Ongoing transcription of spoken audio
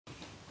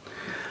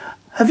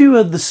Have you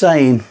heard the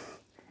saying,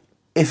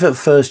 if at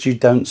first you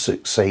don't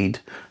succeed,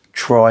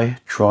 try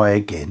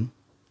again?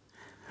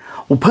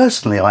 Well,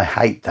 personally, I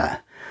hate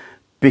that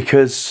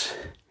because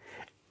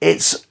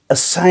it's a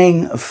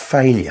saying of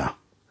failure,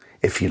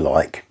 if you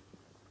like.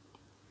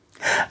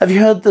 Have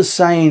you heard the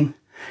saying,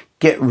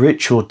 get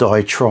rich or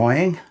die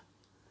trying?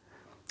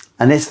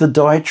 And it's the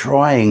die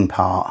trying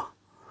part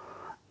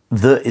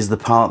that is the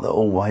part that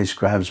always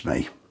grabs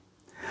me.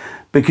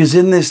 Because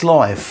in this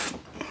life,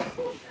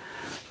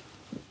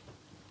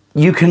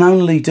 you can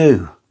only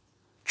do.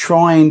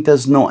 Trying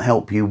does not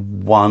help you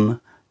one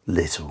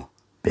little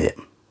bit.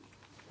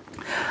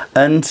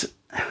 And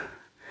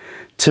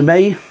to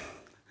me,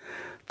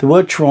 the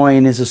word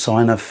trying is a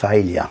sign of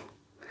failure.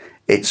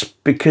 It's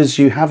because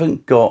you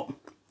haven't got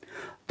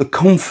the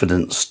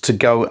confidence to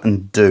go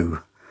and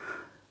do.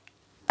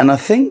 And I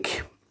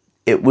think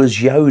it was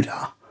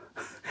Yoda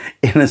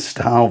in a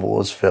Star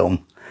Wars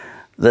film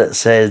that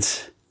said,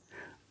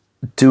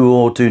 do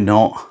or do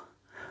not,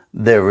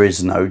 there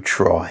is no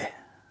try.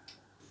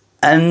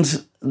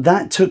 And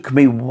that took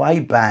me way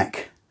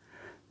back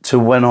to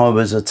when I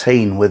was a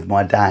teen with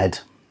my dad.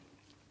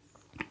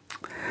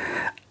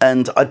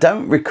 And I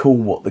don't recall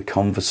what the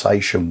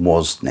conversation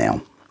was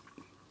now,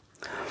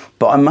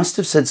 but I must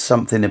have said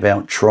something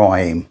about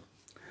trying,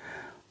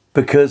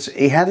 because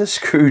he had a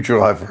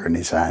screwdriver in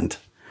his hand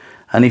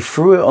and he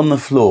threw it on the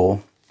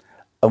floor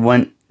and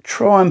went,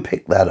 try and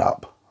pick that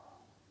up.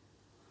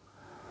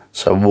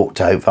 So I walked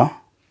over,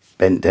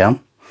 bent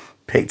down,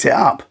 picked it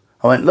up.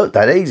 I went, look,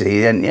 that easy.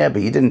 He went, yeah,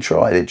 but you didn't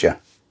try, did you?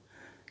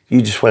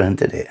 You just went and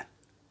did it.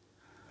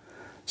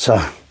 So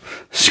I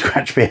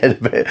scratched my head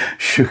a bit,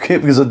 shook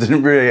it because I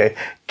didn't really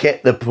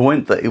get the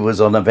point that he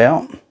was on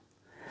about.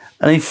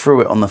 And he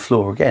threw it on the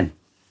floor again.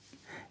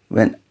 He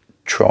went,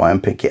 try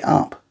and pick it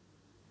up.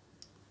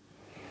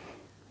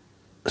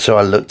 So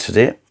I looked at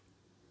it,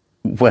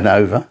 went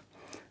over,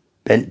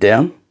 bent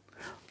down,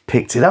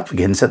 picked it up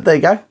again, said, there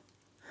you go.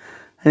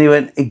 And he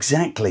went,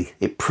 exactly,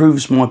 it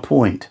proves my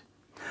point.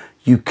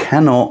 You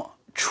cannot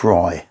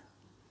try.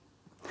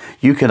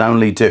 You can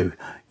only do.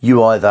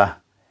 You either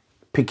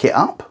pick it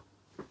up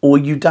or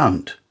you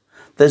don't.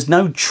 There's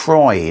no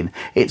trying.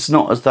 It's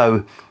not as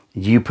though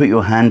you put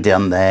your hand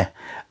down there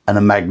and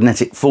a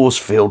magnetic force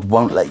field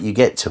won't let you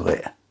get to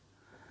it.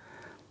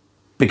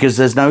 Because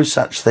there's no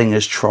such thing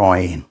as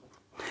trying.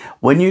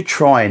 When you're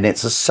trying,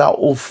 it's a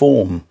subtle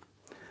form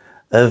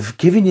of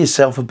giving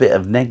yourself a bit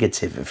of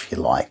negative, if you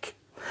like.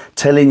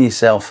 Telling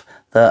yourself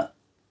that,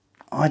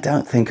 I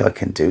don't think I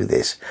can do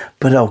this,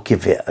 but I'll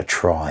give it a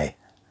try.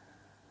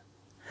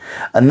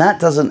 And that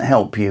doesn't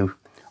help you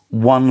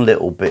one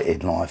little bit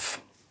in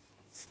life.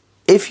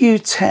 If you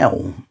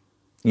tell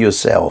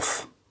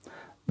yourself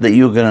that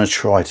you're going to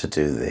try to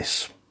do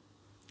this,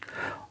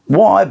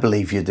 what I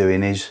believe you're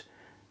doing is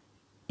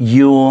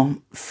you're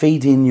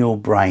feeding your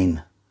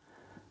brain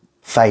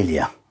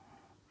failure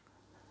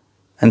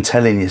and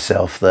telling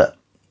yourself that,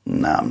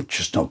 no, I'm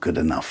just not good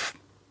enough.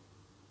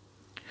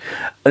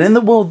 And in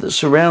the world that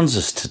surrounds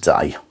us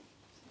today,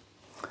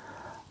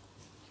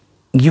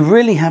 you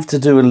really have to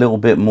do a little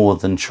bit more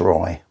than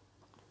try.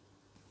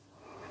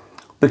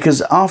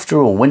 Because after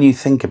all, when you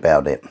think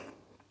about it,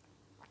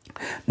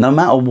 no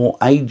matter what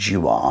age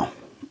you are,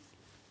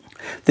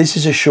 this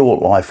is a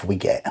short life we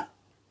get.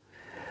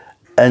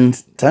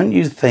 And don't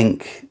you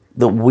think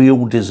that we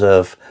all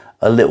deserve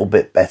a little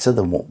bit better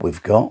than what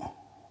we've got?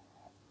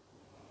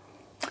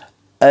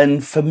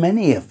 And for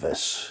many of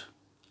us,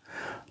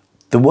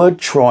 the word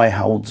try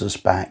holds us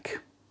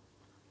back.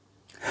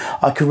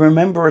 I can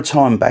remember a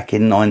time back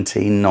in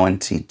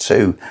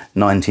 1992,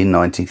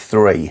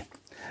 1993,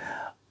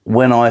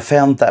 when I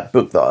found that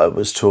book that I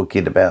was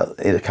talking about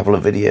in a couple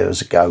of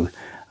videos ago,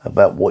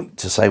 about what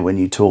to say when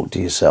you talk to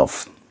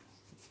yourself.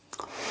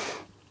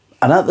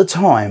 And at the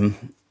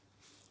time,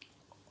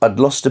 I'd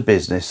lost a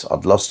business,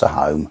 I'd lost a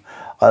home,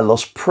 I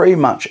lost pretty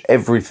much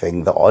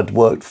everything that I'd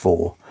worked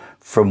for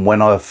from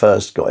when I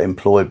first got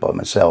employed by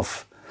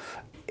myself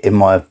in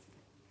my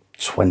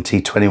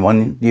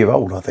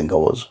 21-year-old, I think I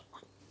was.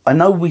 I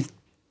know we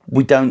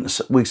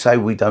say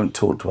we don't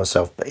talk to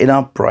ourselves, but in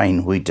our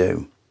brain we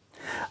do.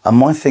 And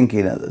my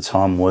thinking at the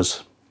time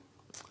was,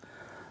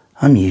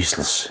 I'm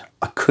useless.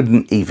 I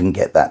couldn't even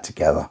get that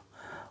together.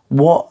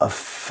 What a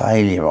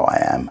failure I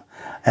am.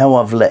 How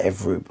I've let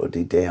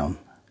everybody down.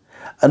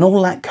 And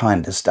all that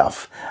kind of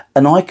stuff.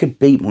 And I could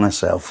beat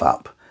myself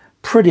up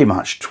pretty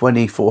much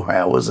 24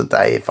 hours a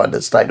day if I'd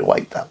have stayed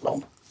awake that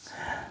long.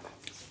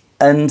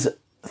 And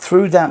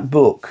through that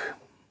book,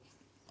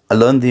 I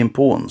learned the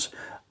importance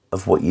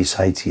of what you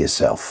say to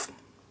yourself.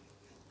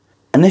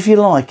 And if you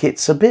like,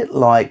 it's a bit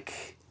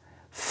like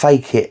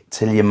fake it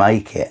till you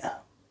make it.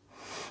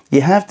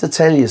 You have to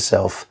tell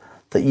yourself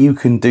that you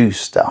can do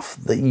stuff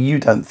that you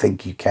don't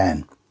think you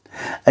can.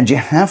 And you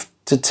have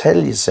to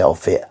tell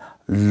yourself it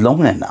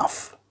long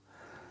enough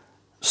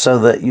so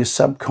that your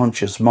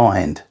subconscious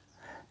mind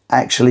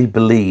actually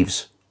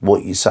believes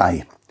what you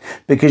say.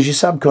 Because your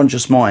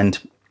subconscious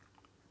mind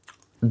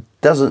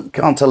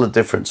can't tell the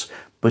difference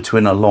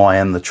between a lie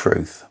and the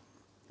truth.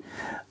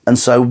 And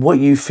so what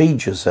you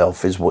feed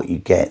yourself is what you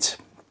get.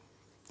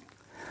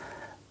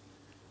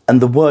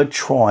 And the word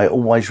try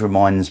always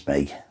reminds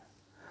me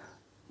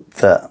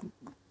that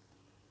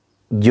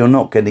you're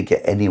not going to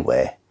get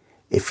anywhere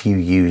if you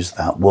use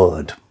that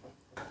word.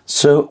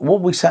 So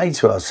what we say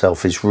to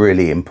ourselves is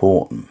really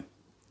important,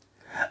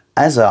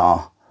 as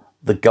are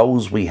the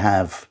goals we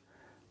have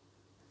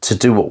to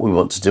do what we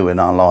want to do in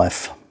our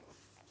life.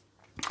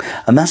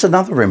 And that's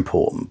another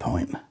important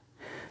point.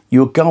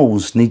 Your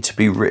goals need to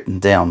be written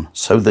down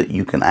so that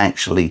you can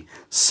actually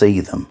see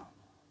them.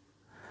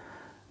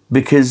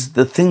 Because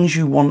the things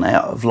you want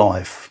out of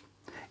life,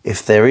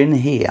 if they're in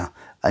here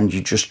and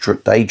you just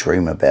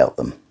daydream about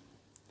them,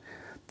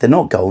 they're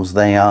not goals,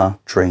 they are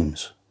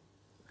dreams.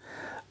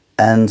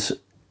 And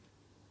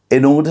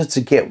in order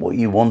to get what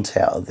you want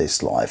out of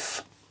this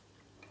life,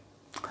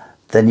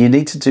 then you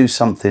need to do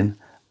something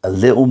a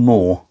little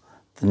more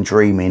than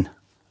dreaming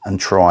and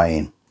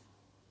trying.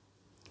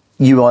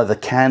 You either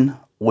can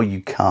or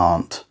you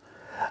can't.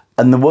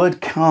 And the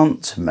word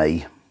can't to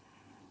me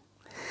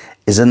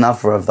is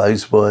another of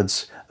those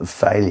words of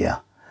failure.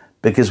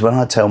 Because when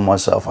I tell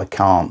myself I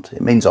can't,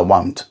 it means I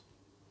won't.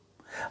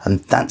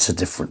 And that's a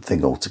different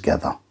thing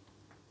altogether.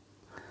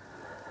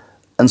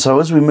 And so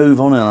as we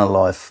move on in our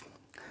life,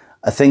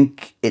 I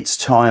think it's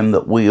time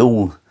that we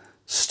all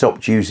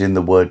stopped using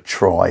the word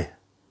try.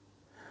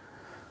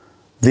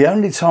 The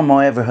only time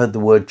I ever heard the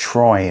word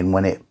trying,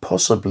 when it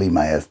possibly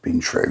may have been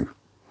true,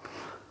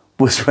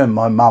 was when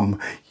my mum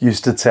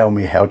used to tell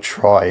me how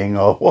trying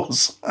I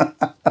was.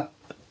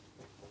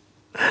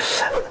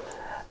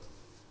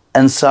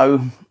 And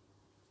so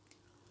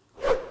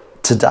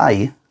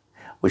today,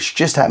 which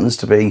just happens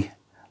to be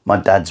my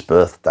dad's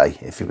birthday,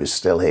 if he was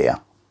still here,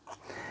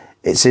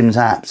 it seems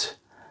apt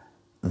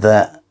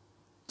that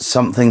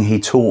something he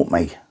taught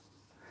me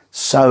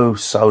so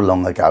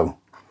long ago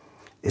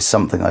is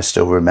something I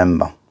still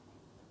remember.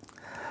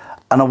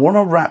 And I want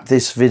to wrap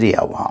this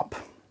video up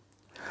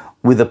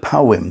with a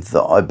poem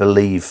that I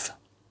believe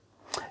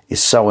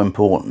is so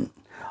important.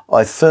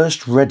 I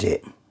first read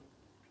it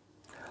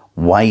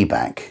way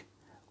back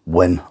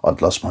when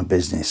I'd lost my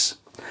business.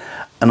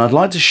 And I'd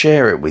like to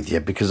share it with you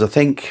because I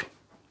think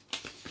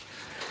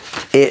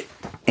it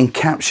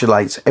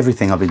encapsulates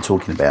everything I've been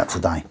talking about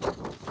today.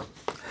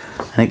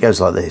 And it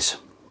goes like this.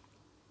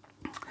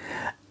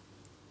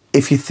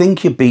 If you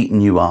think you're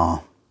beaten, you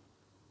are.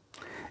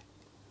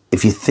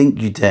 If you think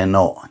you dare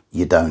not,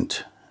 you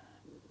don't.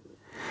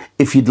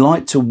 If you'd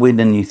like to win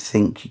and you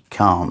think you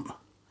can't,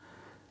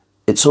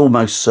 it's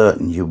almost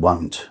certain you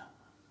won't.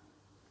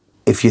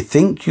 If you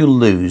think you'll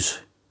lose,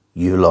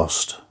 you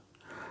lost.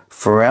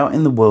 For out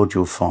in the world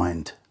you'll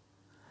find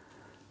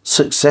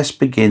success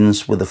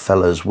begins with a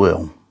fellow's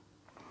will.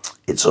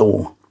 It's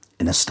all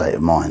in a state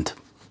of mind.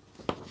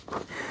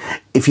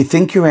 If you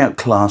think you're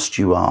outclassed,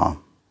 you are.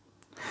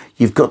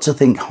 You've got to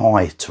think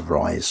high to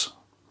rise.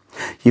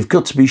 You've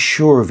got to be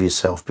sure of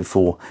yourself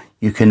before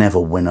you can ever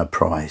win a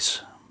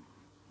prize.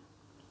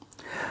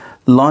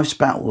 Life's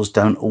battles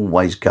don't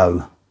always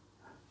go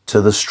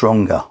to the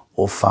stronger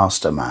or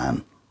faster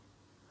man.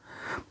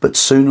 But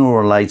sooner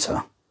or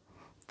later,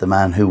 the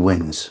man who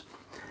wins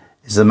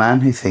is the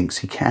man who thinks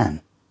he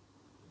can.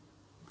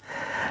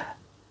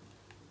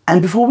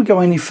 And before we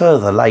go any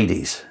further,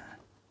 ladies,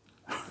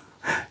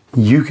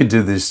 you can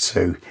do this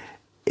too.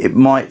 It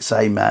might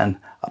say man,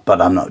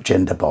 but I'm not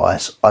gender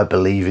biased. I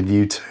believe in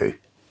you too.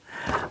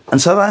 And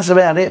so that's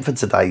about it for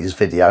today's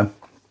video.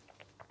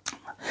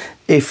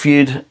 If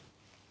you'd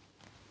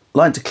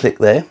like to click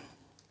there,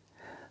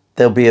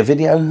 there'll be a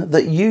video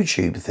that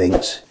YouTube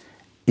thinks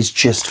is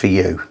just for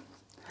you.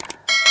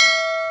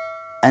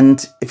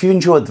 And if you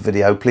enjoyed the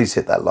video, please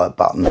hit that like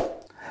button.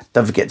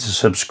 Don't forget to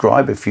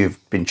subscribe if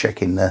you've been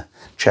checking the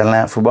channel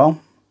out for a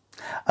while.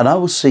 And I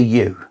will see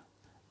you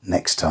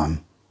next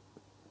time.